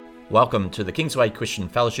Welcome to the Kingsway Christian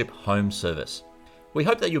Fellowship home service. We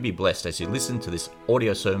hope that you'll be blessed as you listen to this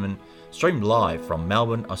audio sermon streamed live from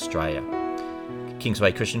Melbourne, Australia.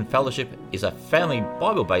 Kingsway Christian Fellowship is a family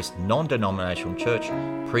Bible-based non-denominational church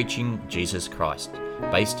preaching Jesus Christ,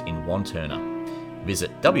 based in Wantirna. Visit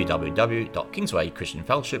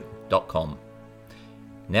www.kingswaychristianfellowship.com.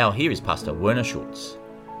 Now here is Pastor Werner Schulz.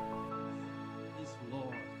 Praise the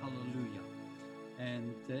Lord, hallelujah.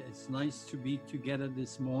 And it's nice to be together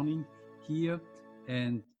this morning here,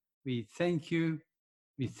 and we thank you.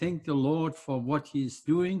 We thank the Lord for what He is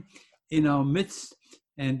doing in our midst,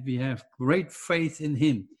 and we have great faith in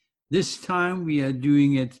Him. This time we are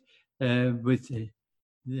doing it with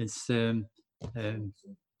this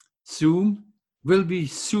Zoom. Will be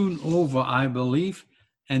soon over, I believe.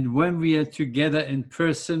 And when we are together in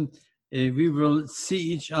person, we will see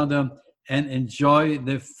each other and enjoy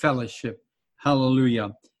the fellowship.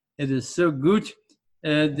 Hallelujah. It is so good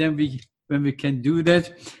when we can do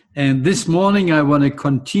that. And this morning I want to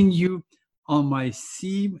continue on my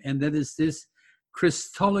theme, and that is this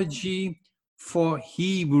Christology for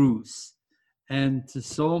Hebrews. And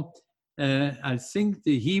so I think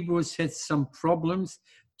the Hebrews had some problems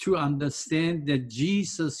to understand that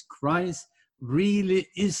Jesus Christ really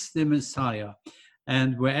is the Messiah.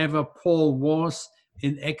 And wherever Paul was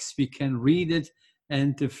in Acts, we can read it.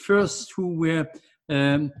 And the first who were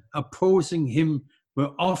opposing him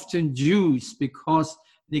were often Jews, because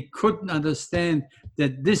they couldn't understand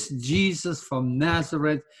that this Jesus from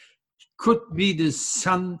Nazareth could be the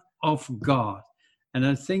Son of God. And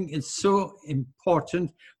I think it's so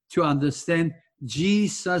important to understand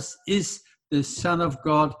Jesus is the Son of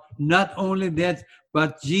God. Not only that,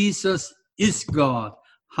 but Jesus is God.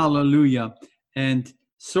 Hallelujah. And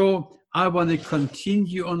so I want to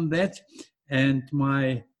continue on that. And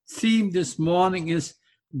my theme this morning is,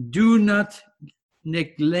 do not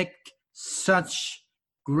neglect such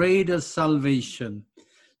greater salvation.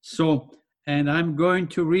 So, and I'm going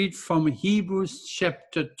to read from Hebrews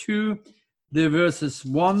chapter 2, the verses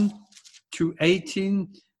 1 to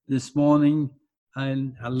 18 this morning.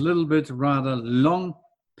 And a little bit rather long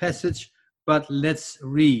passage, but let's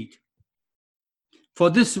read. For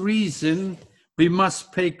this reason, we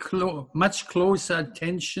must pay much closer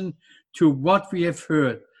attention to what we have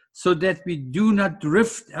heard, so that we do not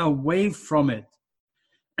drift away from it.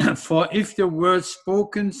 For if the word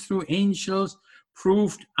spoken through angels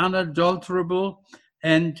proved unadulterable,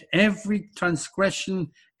 and every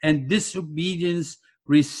transgression and disobedience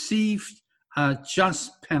received a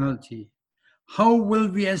just penalty, how will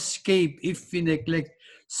we escape if we neglect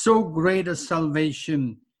so great a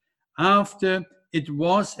salvation? After it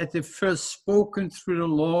was at the first spoken through the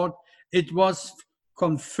Lord, it was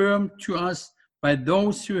confirmed to us by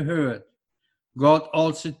those who heard. God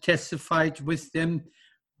also testified with them,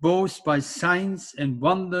 both by signs and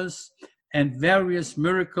wonders and various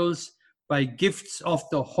miracles, by gifts of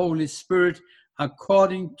the Holy Spirit,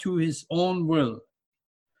 according to His own will.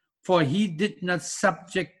 For He did not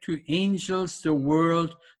subject to angels the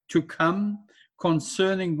world to come,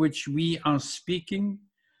 concerning which we are speaking,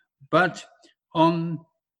 but one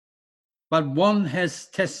has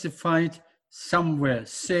testified somewhere,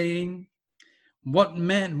 saying, What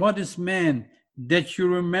is man that you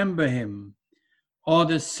remember him, or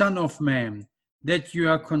the Son of Man that you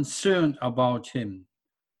are concerned about him?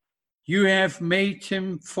 You have made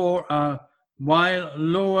him for a while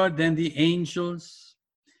lower than the angels,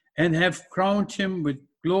 and have crowned him with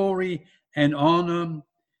glory and honor,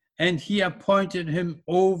 and He appointed him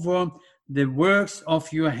over the works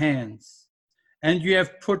of your hands. And you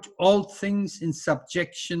have put all things in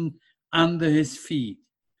subjection under His feet.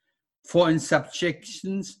 For in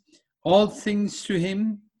subjections all things to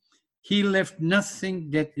Him, He left nothing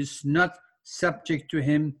that is not subject to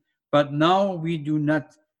Him. But now we do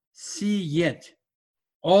not see yet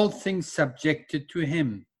all things subjected to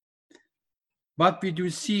Him. But we do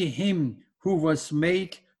see Him who was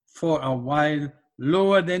made for a while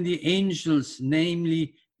lower than the angels,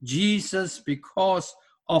 namely Jesus, because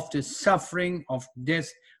of the suffering of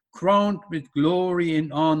death, crowned with glory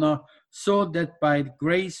and honor, so that by the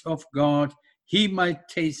grace of God He might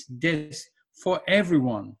taste death for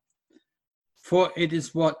everyone. For it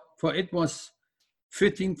was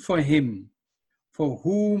fitting for Him, for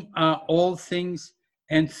whom are all things,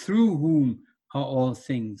 and through whom are all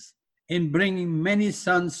things, in bringing many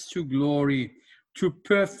sons to glory, to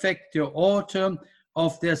perfect the author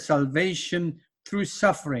of their salvation through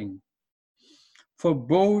suffering. For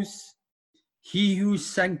both He who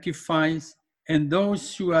sanctifies and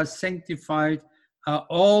those who are sanctified are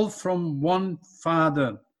all from one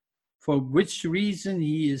Father, for which reason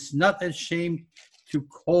He is not ashamed to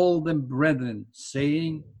call them brethren,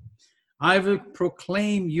 saying, I will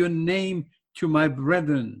proclaim your name to my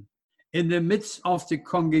brethren. In the midst of the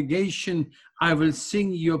congregation, I will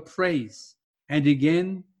sing your praise. And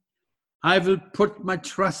again, I will put my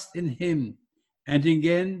trust in him. And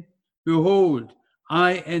again, behold,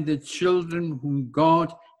 I and the children whom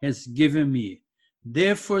God has given me.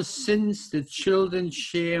 Therefore, since the children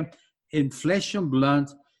share in flesh and blood,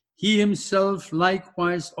 he himself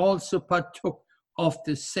likewise also partook of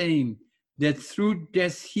the same, that through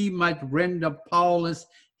death he might render powerless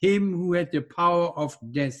him who had the power of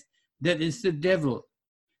death, that is the devil,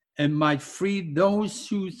 and might free those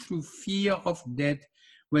who through fear of death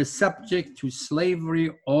were subject to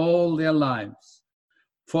slavery all their lives.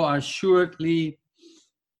 For assuredly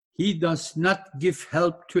he does not give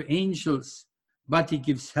help to angels, but he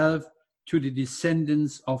gives help to the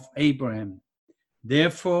descendants of Abraham.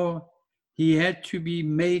 Therefore, he had to be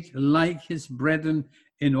made like his brethren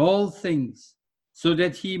in all things, so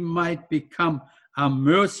that he might become a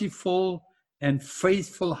merciful and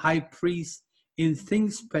faithful high priest in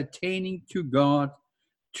things pertaining to God,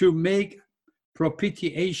 to make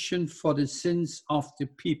propitiation for the sins of the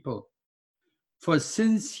people. For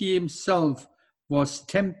since he himself was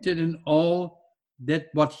tempted in all that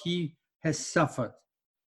what he has suffered,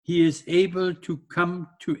 he is able to come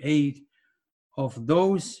to aid of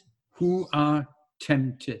those who are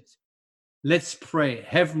tempted. Let's pray.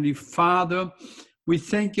 Heavenly Father, we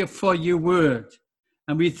thank you for your word,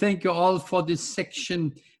 and we thank you all for this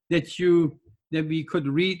section that we could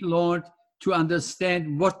read, Lord, to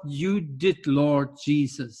understand what you did, Lord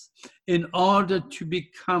Jesus, in order to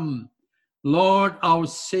become, Lord, our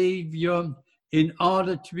Savior, in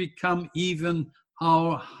order to become even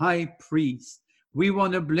our high priest. We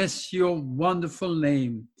want to bless your wonderful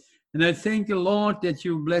name. And I thank you, Lord, that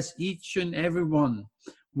you bless each and every one,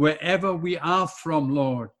 wherever we are from,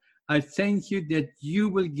 Lord. I thank you that you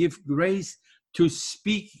will give grace to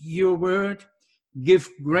speak your word, give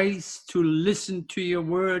grace to listen to your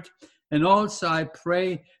word, and also I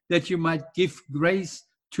pray that you might give grace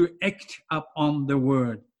to act upon the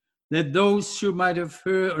word, that those who might have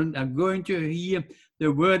heard and are going to hear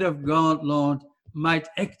the word of God, Lord, might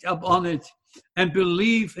act upon it and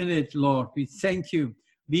believe in it, Lord. We thank you.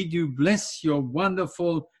 We do bless your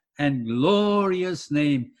wonderful and glorious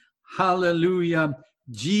name. Hallelujah.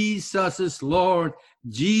 Jesus is Lord.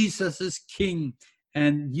 Jesus is King.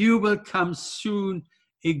 And you will come soon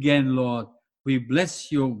again, Lord. We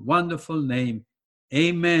bless your wonderful name.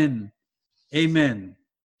 Amen. Amen.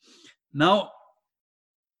 Now,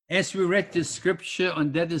 as we read the scripture,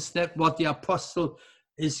 and that is what the apostle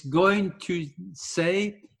is going to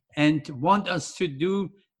say and want us to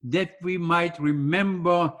do, that we might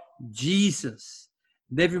remember Jesus,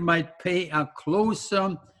 that we might pay a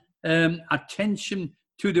closer attention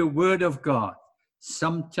to the word of God.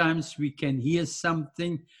 Sometimes we can hear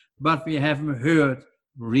something, but we haven't heard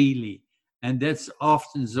really. And that's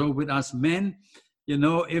often so with us men. You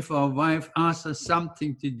know, if our wife asks us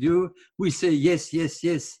something to do, we say yes, yes,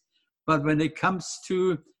 yes. But when it comes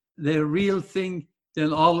to the real thing,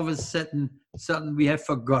 then all of a sudden we have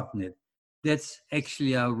forgotten it. That's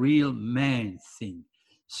actually a real man thing.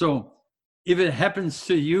 So if it happens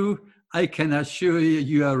to you, I can assure you,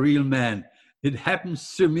 you are a real man. It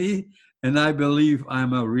happens to me, and I believe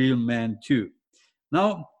I'm a real man too.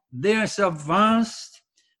 Now, there's a vast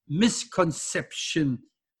misconception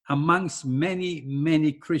amongst many,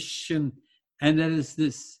 many Christians, and that is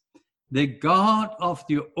this: the God of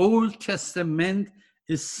the Old Testament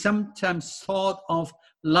is sometimes thought of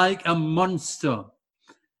like a monster.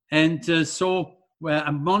 And so where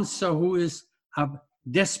a monster who is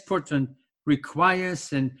desperate and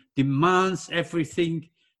requires and demands everything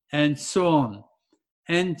and so on.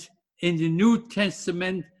 And in the New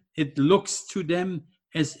Testament, it looks to them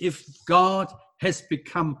as if God has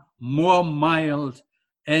become more mild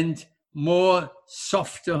and more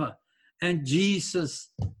softer, and Jesus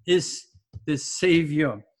is the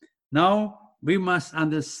Savior. Now we must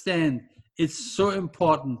understand, it's so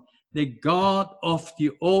important. The God of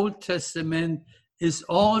the Old Testament is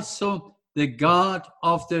also the God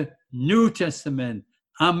of the New Testament.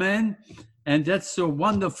 Amen. And that's so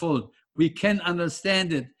wonderful. We can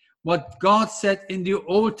understand it. What God said in the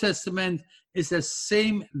Old Testament is the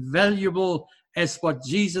same valuable as what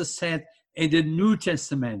Jesus said in the New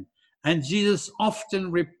Testament. And Jesus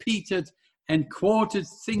often repeated and quoted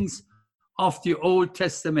things of the Old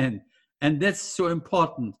Testament. And that's so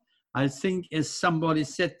important. I think, as somebody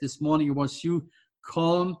said this morning, it was you,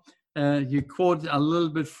 Colm, you quoted a little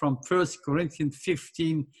bit from 1 Corinthians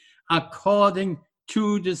 15, according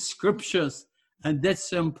to the scriptures. And that's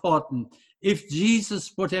so important. if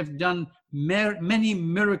Jesus would have done many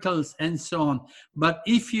miracles and so on, but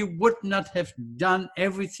if he would not have done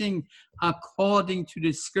everything according to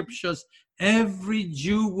the scriptures, every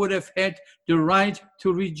Jew would have had the right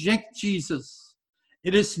to reject Jesus.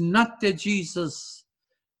 It is not the Jesus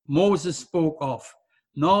Moses spoke of.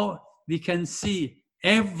 No, we can see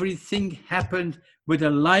everything happened with the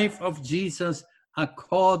life of Jesus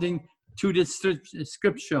according to the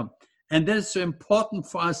scripture. And that is so important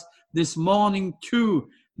for us this morning too,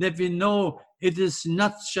 that we know it is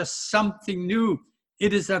not just something new.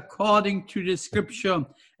 It is according to the scripture.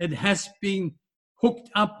 It has been hooked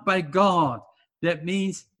up by God. That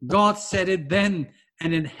means God said it then,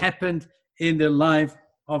 and it happened in the life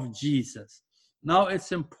of Jesus. Now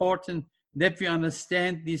it's important that we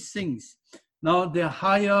understand these things. Now the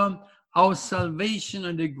higher our salvation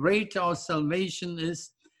and the greater our salvation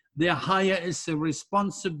is, the higher is the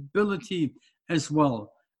responsibility as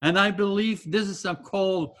well. And I believe this is a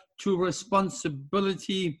call to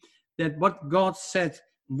responsibility, that what God said,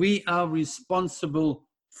 we are responsible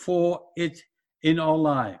for it in our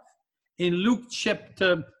life. In Luke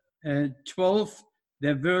chapter 12,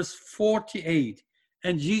 the verse 48,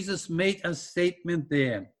 and Jesus made a statement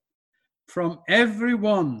there. From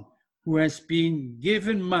everyone who has been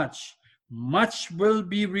given much, much will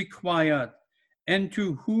be required, and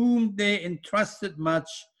to whom they entrusted much,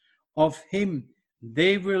 of him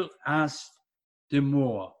they will ask the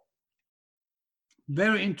more.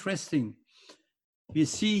 Very interesting. We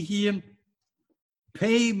see here,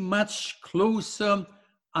 pay much closer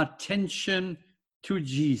attention to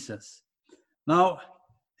Jesus. Now,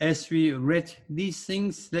 as we read these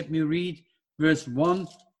things, let me read verse 1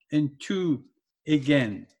 and 2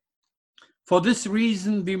 again. For this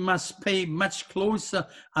reason, we must pay much closer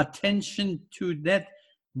attention to that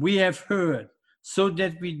we have heard, so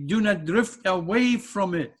that we do not drift away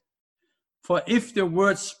from it. For if the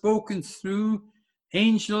word spoken through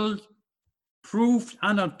angels proved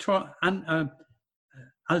unalterable,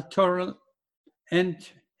 and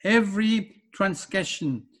every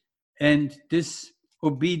transgression and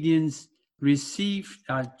disobedience received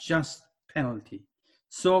a just penalty.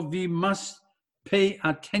 So we must pay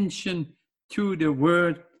attention to the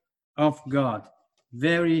word of God.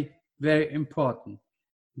 Very, very important.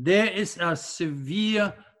 There is a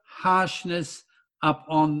severe harshness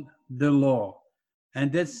upon the law.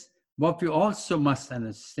 And that's what we also must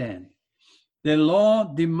understand. The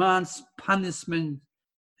law demands punishment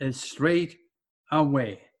straight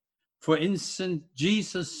away. For instance,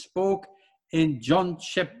 Jesus spoke in John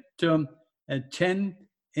chapter 10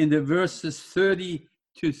 in the verses 30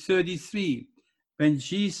 to 33, when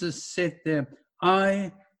Jesus said there,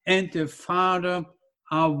 I and the Father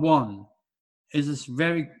are one. It is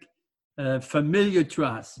very familiar to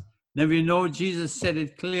us. Then we know Jesus said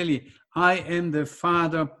it clearly, I and the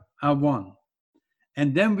Father are one.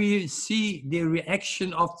 And then we see the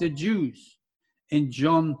reaction of the Jews in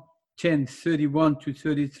John 10, 31 to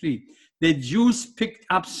 33. The Jews picked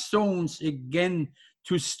up stones again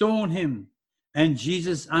to stone him. And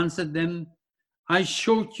Jesus answered them, I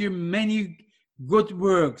showed you many good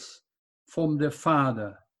works from the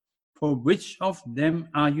Father. For which of them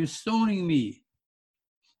are you stoning me?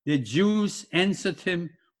 The Jews answered him,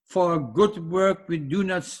 for a good work we do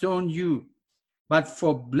not stone you, but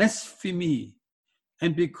for blasphemy,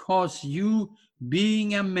 and because you,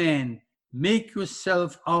 being a man, make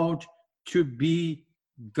yourself out to be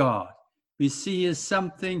God. We see here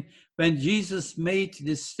something when Jesus made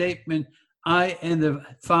this statement, I and the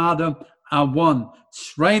Father are one.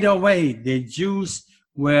 Straight away, the Jews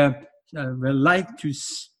were like to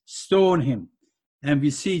stone him. And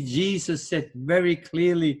we see Jesus said very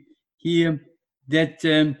clearly here that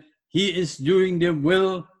he is doing the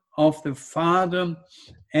will of the Father,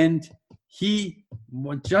 and he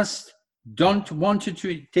just don't want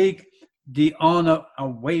to take the honor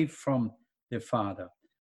away from the Father.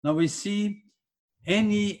 Now we see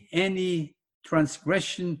any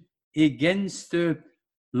transgression against the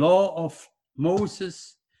law of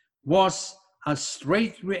Moses was a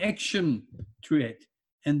straight reaction to it.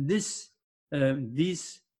 And these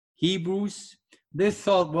Hebrews, they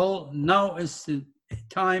thought, well, now is the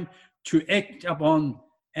time to act upon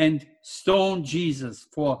and stone Jesus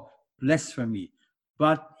for blasphemy.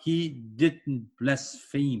 But he didn't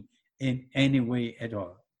blaspheme in any way at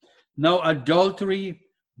all. Now adultery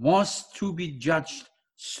was to be judged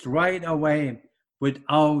straight away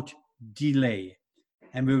without delay.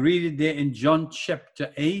 And we read it there in John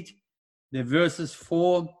chapter 8, the verses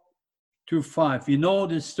 4 to 5. You know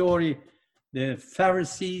the story. The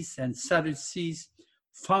Pharisees and Sadducees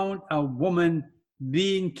found a woman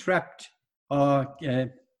being trapped or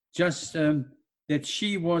just that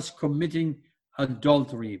she was committing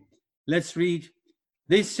adultery. Let's read.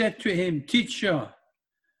 They said to him, "Teacher,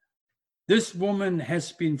 this woman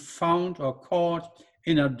has been found or caught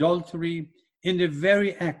in adultery in the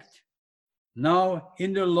very act. Now,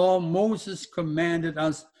 in the law, Moses commanded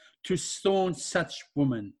us to stone such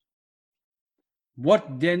women.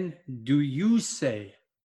 What then do you say?"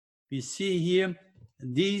 We see here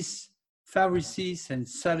these Pharisees and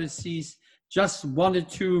Sadducees just wanted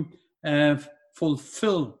to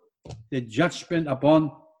fulfill the judgment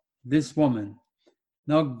upon this woman.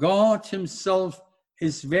 Now, God himself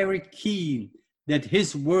is very keen that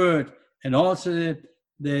his word and also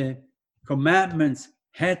the commandments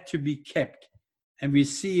had to be kept. And we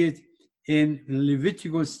see it in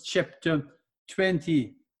Leviticus chapter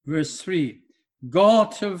 20, verse 3.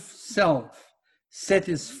 God himself set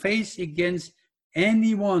his face against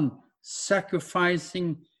anyone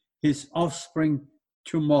sacrificing his offspring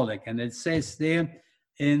to Moloch. And it says there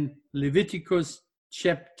in Leviticus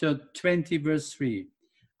chapter 20, verse 3,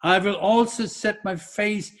 "I will also set my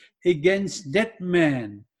face against that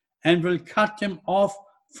man and will cut him off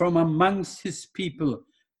from amongst his people,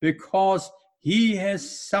 because he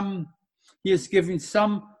has given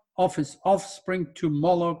some of his offspring to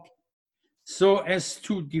Moloch, so as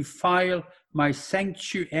to defile my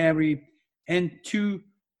sanctuary and to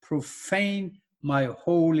profane my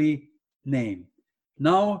holy name."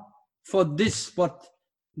 Now, for this, what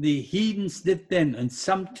the heathens did then, and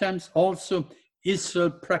sometimes also Israel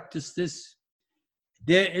practiced this,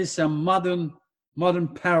 there is a modern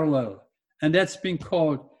parallel, and that's been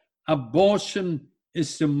called abortion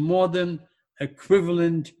is the modern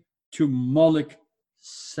equivalent to Moloch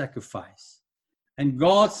sacrifice. And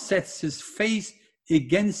God sets his face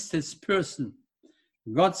against this person.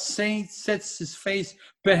 God sets his face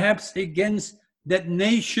perhaps against that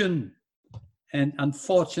nation. And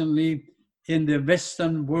unfortunately, in the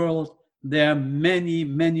Western world, there are many,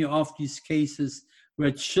 many of these cases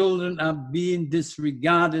where children are being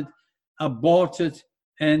disregarded, aborted,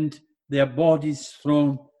 and their bodies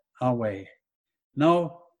thrown away.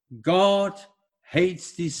 Now, God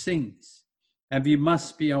hates these things, and we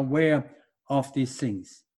must be aware of these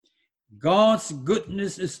things. God's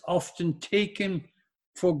goodness is often taken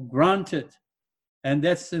for granted, and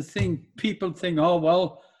that's the thing. People think, "Oh,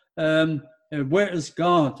 well, where is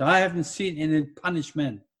God? I haven't seen any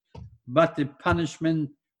punishment." But the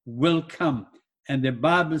punishment will come. And the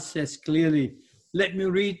Bible says clearly, let me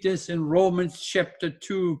read this in Romans chapter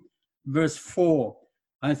 2, verse 4.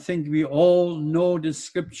 I think we all know the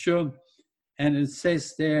scripture, and it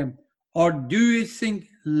says there, "Or do you think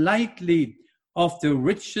lightly of the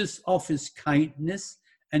riches of his kindness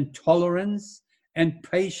and tolerance and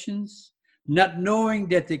patience, not knowing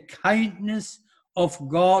that the kindness of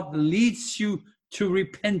God leads you to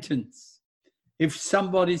repentance?" If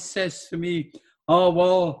somebody says to me, "Oh,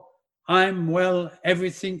 well, I'm well,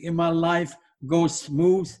 everything in my life goes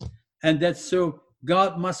smooth, and that's so,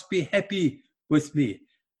 God must be happy with me."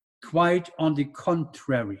 Quite on the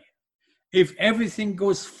contrary. If everything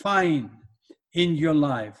goes fine in your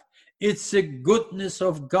life, it's the goodness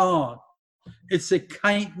of God. It's the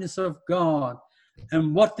kindness of God.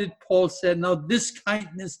 And what did Paul say? Now, this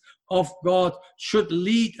kindness of God should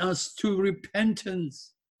lead us to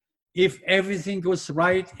repentance. If everything goes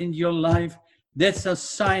right in your life, that's a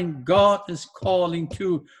sign God is calling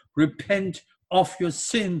to repent of your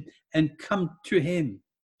sin and come to him.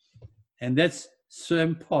 And that's so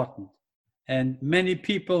important. And many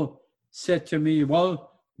people said to me,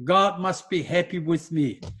 "Well, God must be happy with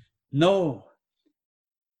me." No.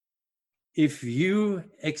 If you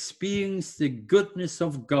experience the goodness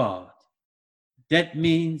of God, that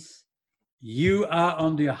means you are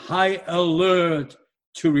on the high alert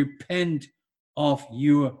to repent of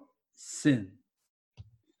your sin.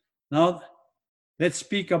 Now, let's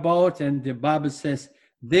speak about, and the Bible says,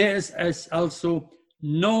 there is also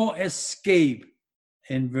no escape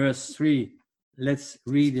in verse 3. Let's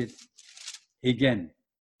read it again.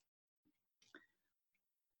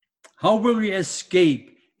 "How will we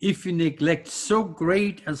escape if we neglect so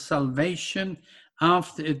great a salvation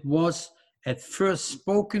after it was at first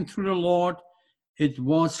spoken through the Lord? It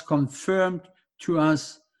was confirmed to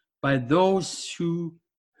us by those who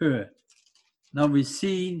heard." Now we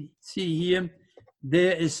see here,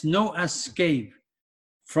 there is no escape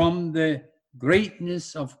from the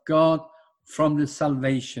greatness of God, from the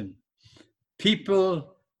salvation.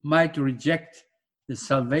 People might reject the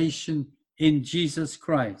salvation in Jesus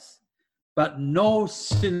Christ, but no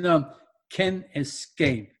sinner can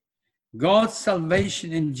escape. God's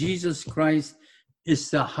salvation in Jesus Christ is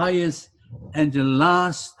the highest and the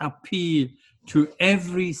last appeal to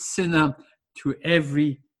every sinner, to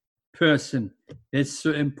every person. That's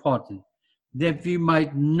so important, that we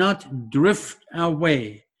might not drift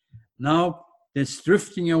away. Now, this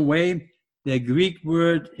drifting away, the Greek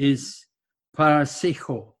word is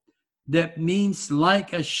parasecho. That means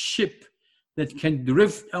like a ship that can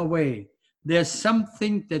drift away. There's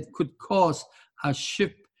something that could cause a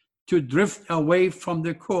ship to drift away from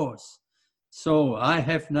the course. So I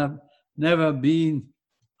have never been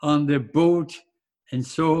on the boat and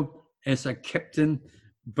so as a captain,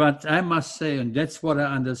 but I must say, and that's what I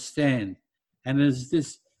understand, and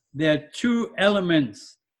there are two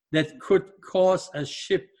elements that could cause a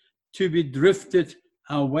ship to be drifted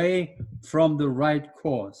away from the right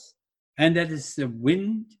course, and that is the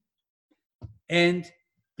wind and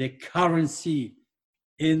the currency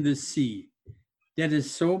in the sea. That is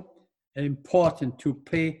so important to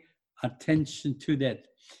pay attention to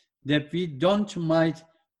that we don't might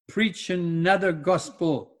preach another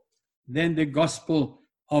gospel than the gospel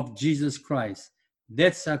of Jesus Christ.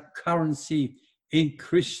 That's a currency in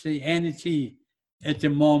Christianity at the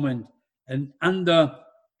moment, an under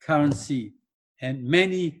currency. And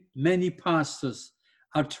many pastors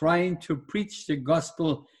are trying to preach the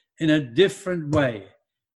gospel in a different way.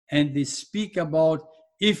 And they speak about,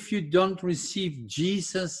 if you don't receive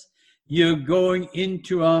Jesus, you're going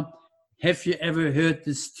into have you ever heard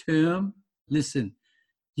this term? Listen,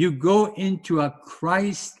 you go into a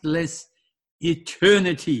Christless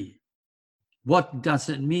eternity. What does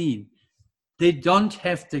it mean? They don't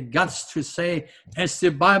have the guts to say, as the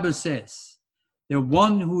Bible says, the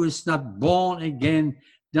one who is not born again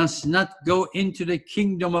does not go into the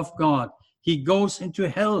kingdom of God. He goes into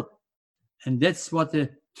hell. And that's what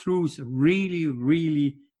the truth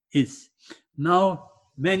really is. Now,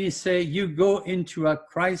 many say you go into a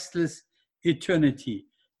Christless eternity.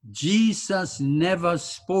 Jesus never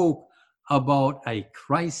spoke about a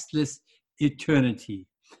Christless eternity.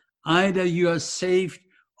 Either you are saved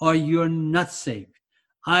or you're not saved.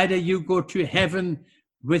 Either you go to heaven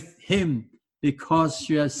with him because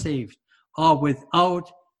you are saved, or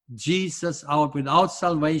without Jesus, or without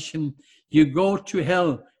salvation, you go to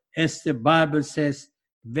hell, as the Bible says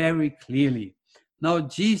very clearly. Now,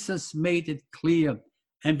 Jesus made it clear,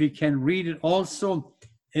 and we can read it also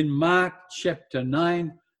in Mark chapter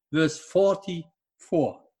 9, verse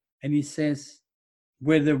 44. And he says,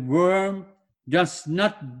 where the worm does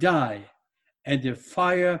not die and the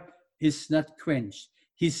fire is not quenched.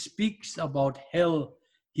 He speaks about hell.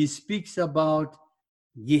 He speaks about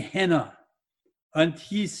Gehenna. And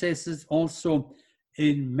he says it also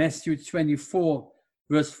in Matthew 24,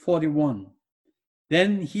 verse 41.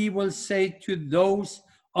 Then he will say to those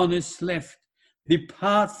on his left,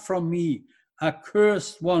 depart from me,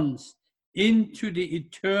 accursed ones, into the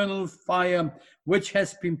eternal fire which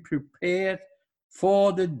has been prepared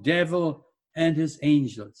for the devil and his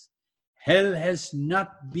angels. Hell has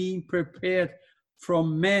not been prepared for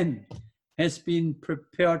men, has been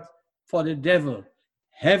prepared for the devil.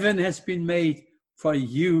 Heaven has been made for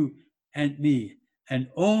you and me. And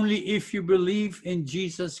only if you believe in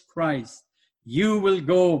Jesus Christ, you will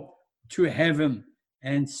go to heaven.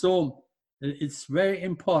 And so it's very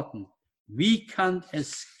important. We can't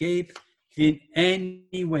escape in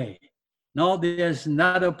any way. Now there's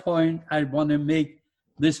another point I want to make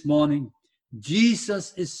this morning.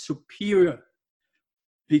 Jesus is superior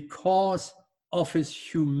because of his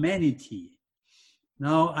humanity.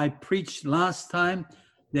 Now I preached last time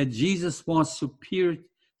that Jesus was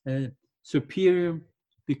superior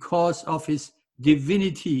because of his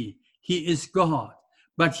divinity. He is God.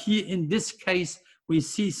 But here in this case, we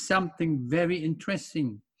see something very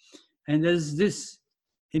interesting. And there's this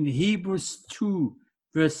in Hebrews 2,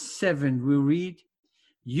 verse 7, we read,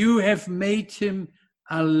 you have made him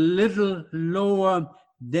a little lower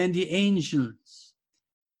than the angels.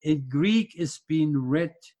 In Greek is being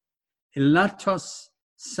read, elatos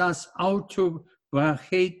sas auto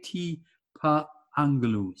bracheti par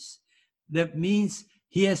angelus. That means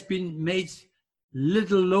he has been made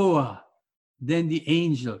little lower than the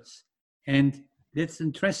angels. And that's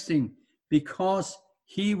interesting because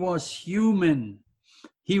he was human.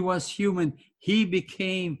 He was human. He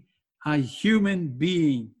became a human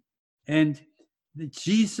being. And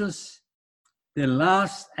Jesus, the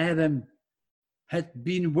last Adam, had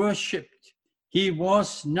been worshipped. He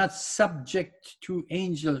was not subject to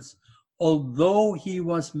angels, although he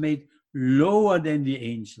was made lower than the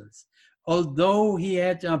angels. Although he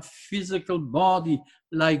had a physical body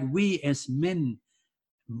like we as men,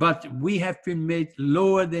 but we have been made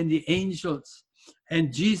lower than the angels.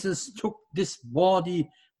 And Jesus took this body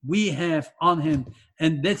we have on him,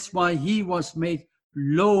 and that's why he was made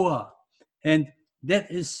lower. And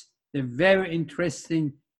that is a very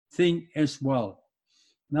interesting thing as well.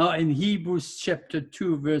 Now in Hebrews chapter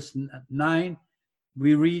 2, verse 9,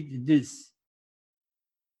 we read this.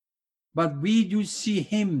 But we do see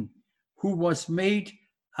him who was made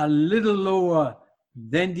a little lower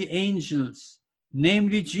than the angels,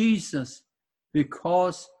 namely Jesus,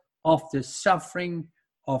 because of the suffering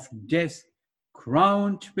of death,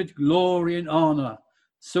 crowned with glory and honor,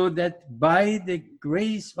 so that by the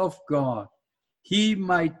grace of God he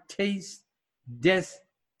might taste death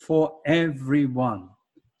for everyone.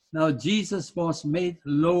 Now Jesus was made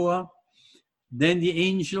lower than the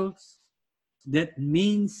angels. That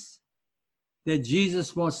means that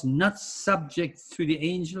Jesus was not subject to the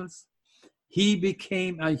angels. He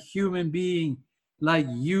became a human being like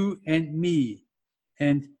you and me.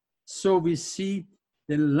 And so we see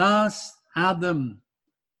the last Adam,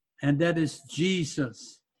 and that is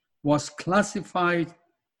Jesus, was classified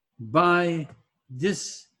by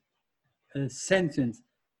this sentence,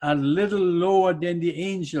 a little lower than the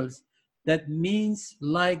angels. That means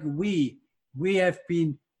like we have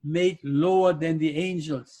been made lower than the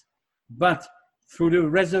angels. But through the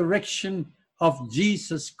resurrection of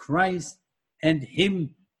Jesus Christ and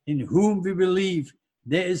him in whom we believe,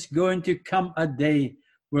 there is going to come a day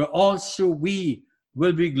where also we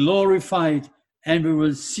will be glorified and we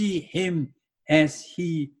will see him as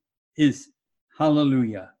he is.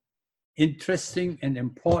 Hallelujah. Interesting and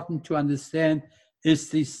important to understand is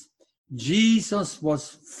this: Jesus was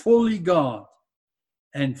fully God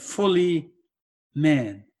and fully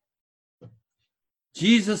man.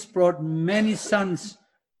 Jesus brought many sons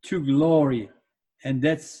to glory, and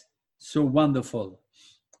that's so wonderful.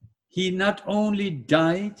 He not only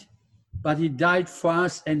died, but he died for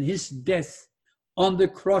us, and his death on the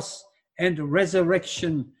cross and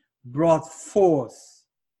resurrection brought forth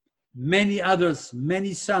many others,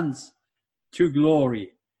 many sons to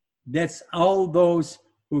glory. That's all those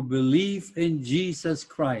who believe in Jesus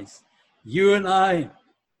Christ. You and I,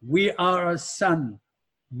 we are a son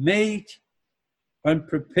made and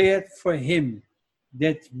prepared for him,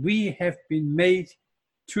 that we have been made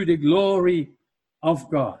to the glory of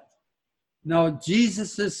God. Now,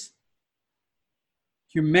 Jesus's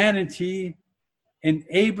humanity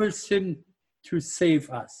enables him to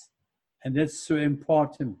save us, and that's so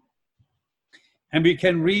important. And we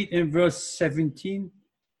can read in verse 17,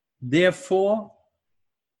 therefore,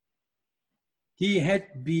 he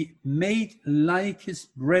had been made like his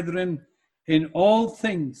brethren in all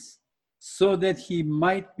things, so that he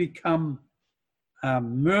might become a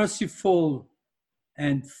merciful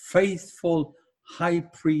and faithful high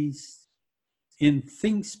priest in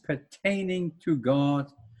things pertaining to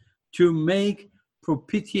God, to make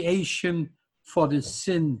propitiation for the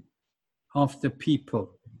sin of the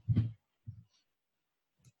people.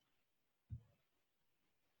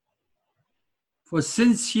 For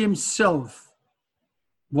since he himself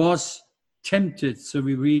was tempted, so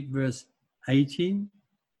we read verse 18,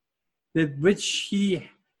 that which he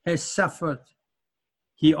has suffered,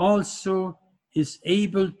 he also is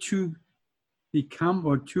able to become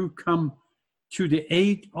or to come to the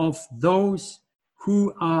aid of those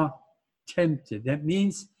who are tempted. That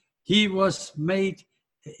means he was made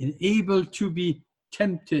able to be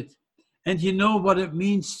tempted, and he knows what it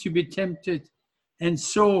means to be tempted. And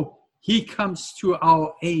so he comes to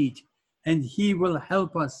our aid, and he will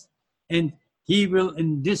help us, and he will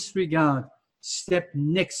in this regard step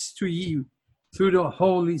next to you through the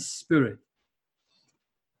Holy Spirit.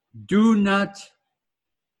 Do not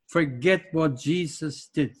forget what Jesus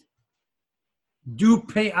did. Do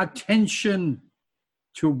pay attention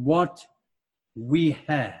to what we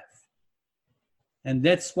have. And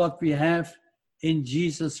that's what we have in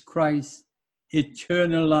Jesus Christ,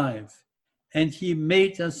 eternal life. And he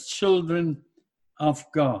made us children of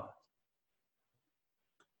God.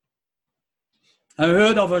 I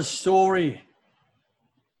heard of a story.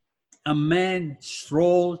 A man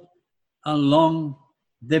strolled along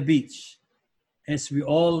the beach, as we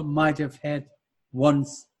all might have had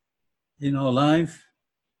once in our life.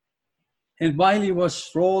 And while he was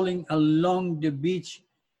strolling along the beach,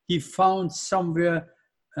 he found somewhere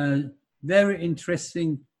very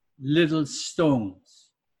interesting little stones.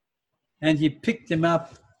 And he picked them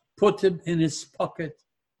up, put them in his pocket,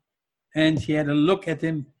 and he had a look at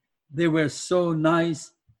them. They were so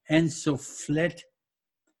nice and so flat.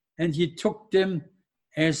 And he took them,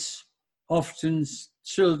 as often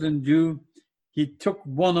children do. He took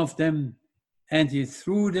one of them and he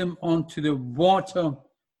threw them onto the water.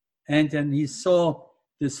 And then he saw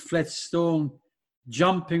this flat stone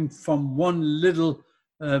jumping from one little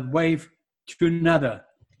wave to another.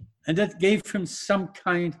 And that gave him some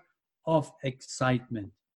kind of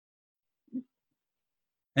excitement.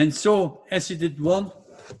 And so, as he did one,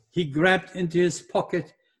 he grabbed into his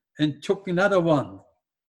pocket and took another one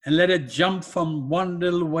and let it jump from one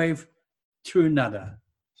little wave to another.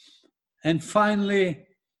 And finally,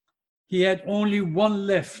 he had only one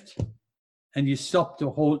left, and he stopped the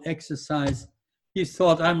whole exercise. He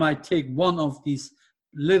thought, I might take one of these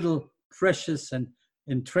little precious and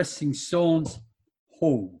interesting stones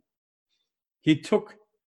home. He took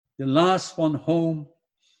the last one home.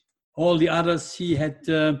 All the others he had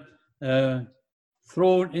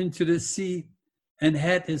thrown into the sea and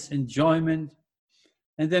had his enjoyment.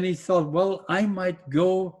 And then he thought, well, I might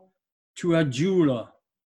go to a jeweler,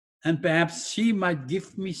 and perhaps she might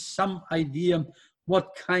give me some idea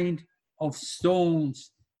what kind of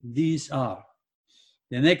stones these are.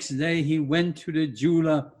 The next day he went to the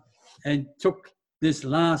jeweler and took this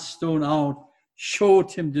last stone out,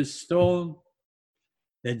 showed him the stone.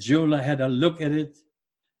 The jeweler had a look at it,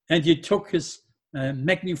 and he took his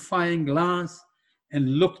magnifying glass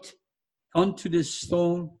and looked onto the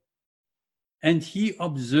stone, and he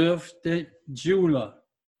observed the jeweler,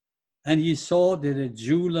 and he saw that the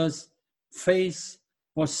jeweler's face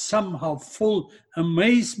was somehow full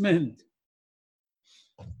amazement,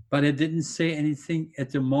 but it didn't say anything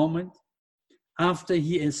at the moment. After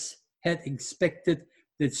he had inspected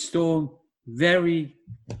that stone very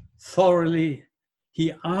thoroughly,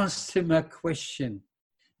 he asked him a question.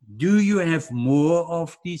 Do you have more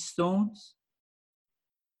of these stones?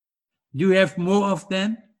 Do you have more of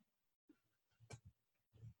them?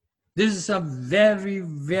 This is a very,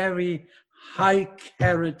 very high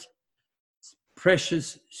carat,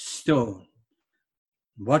 precious stone.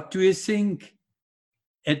 What do you think?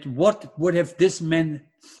 At what would have this man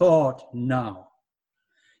thought now?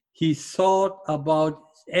 He thought about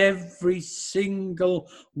every single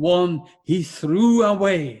one he threw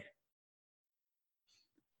away.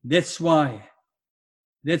 That's why.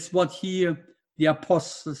 That's what here the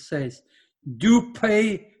apostle says. Do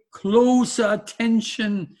pay closer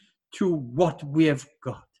attention to what we have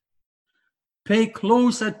got. Pay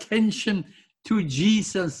close attention to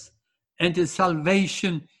Jesus and the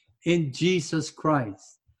salvation in Jesus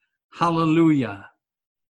Christ. Hallelujah.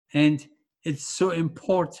 And it's so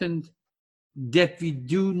important that we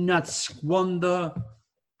do not squander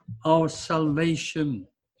our salvation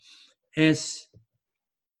as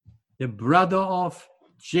the brother of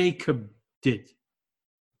Jacob did.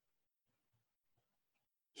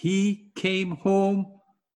 He came home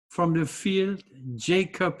from the field.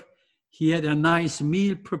 Jacob, he had a nice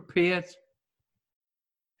meal prepared,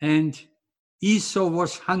 and Esau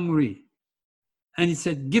was hungry. And he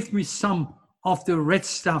said, give me some of the red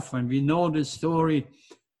stuff. And we know the story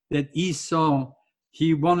that Esau,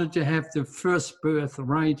 he wanted to have the first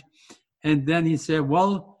birthright. And then he said,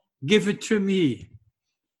 well, give it to me.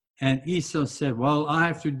 And Esau said, well, I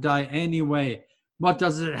have to die anyway. What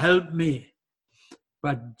does it help me?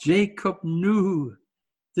 But Jacob knew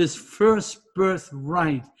this first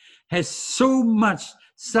birthright has so much,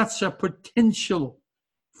 such a potential.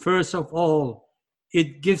 First of all,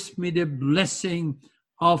 it gives me the blessing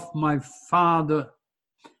of my father,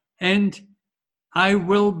 and I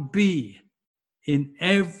will be in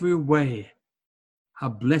every way a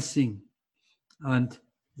blessing. And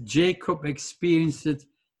Jacob experienced it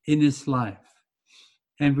in his life.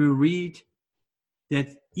 And we read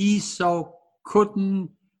that Esau couldn't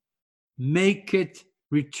make it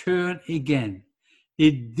return again.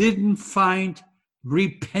 It didn't find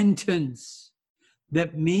repentance.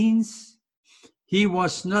 That means he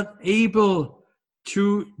was not able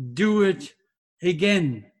to do it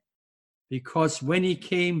again, because when he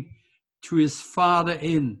came to his father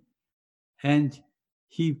and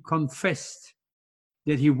he confessed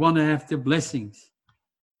that he wanted to have the blessings,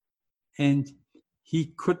 and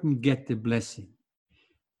he couldn't get the blessing.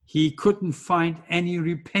 He couldn't find any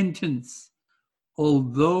repentance,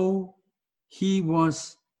 although he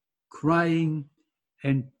was crying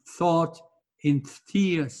and thought in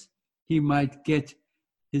tears he might get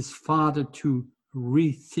his father to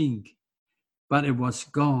rethink, but it was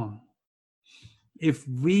gone. If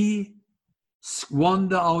we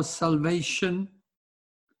squander our salvation,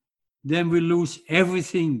 then we lose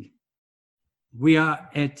everything. We are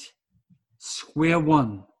at square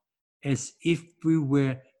one, as if we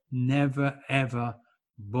were never ever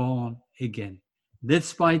born again.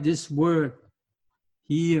 That's why this word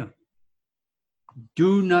here,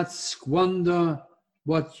 do not squander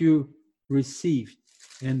what you received.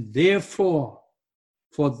 And therefore,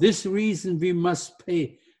 for this reason, we must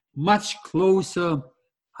pay much closer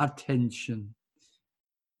attention.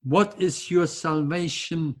 What is your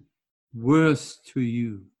salvation worth to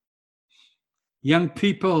you? Young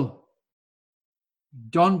people,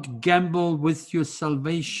 don't gamble with your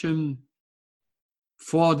salvation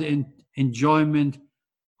for the enjoyment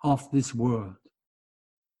of this world.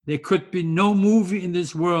 There could be no movie in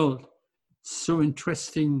this world so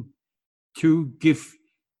interesting to give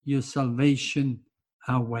your salvation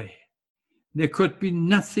away. There could be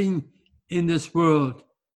nothing in this world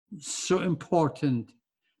so important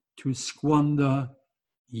to squander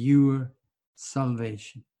your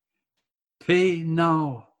salvation. Pay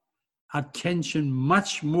now attention,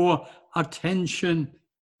 much more attention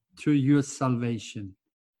to your salvation.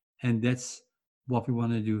 And that's what we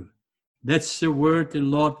want to do. That's the word the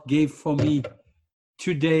Lord gave for me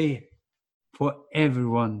today for every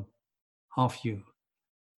one of you.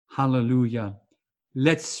 Hallelujah.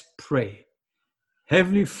 Let's pray.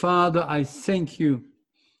 Heavenly Father, I thank you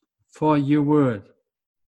for your word.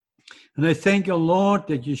 And I thank you, Lord,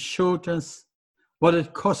 that you showed us what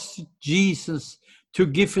it cost Jesus to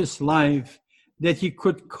give his life, that he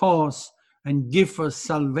could cause and give us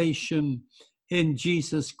salvation in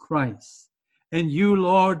Jesus Christ. And you,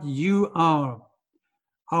 Lord, you are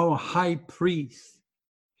our high priest.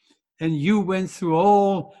 And you went through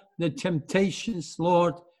all the temptations,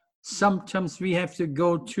 Lord, sometimes we have to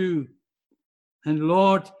go to. And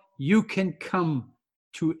Lord, you can come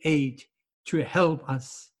to aid, to help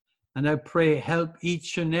us. And I pray, help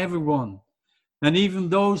each and every one. And even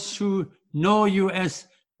those who know you as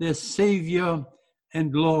their Savior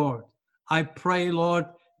and Lord. I pray, Lord,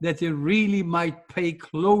 that they really might pay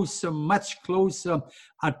closer, much closer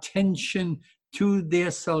attention to their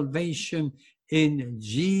salvation in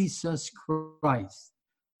Jesus Christ.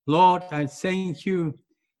 Lord, I thank you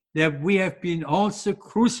that we have been also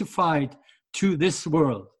crucified to this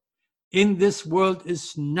world. In this world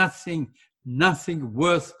is nothing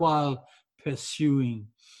worthwhile pursuing.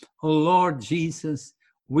 Oh Lord Jesus,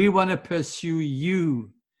 we want to pursue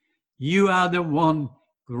you. You are the one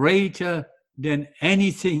greater than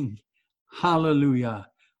anything. Hallelujah.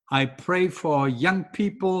 I pray for our young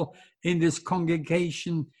people in this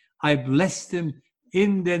congregation. I bless them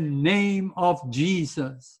in the name of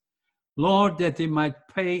Jesus. Lord, that they might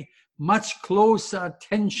pay much closer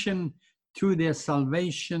attention to their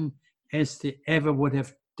salvation as they ever would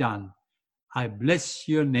have done. I bless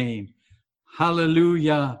your name.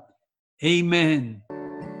 Hallelujah. Amen.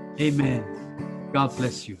 Amen. God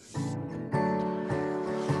bless you.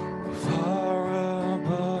 Far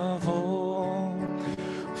above all,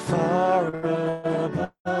 far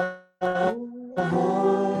above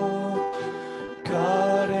all,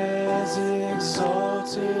 God is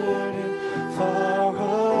exalted and far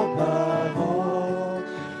above all,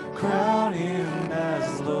 crown him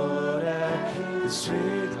as Lord at his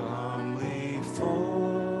feet humbly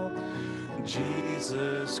fall.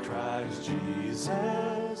 Jesus Christ,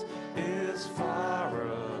 Jesus is far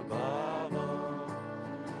above all.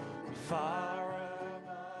 Far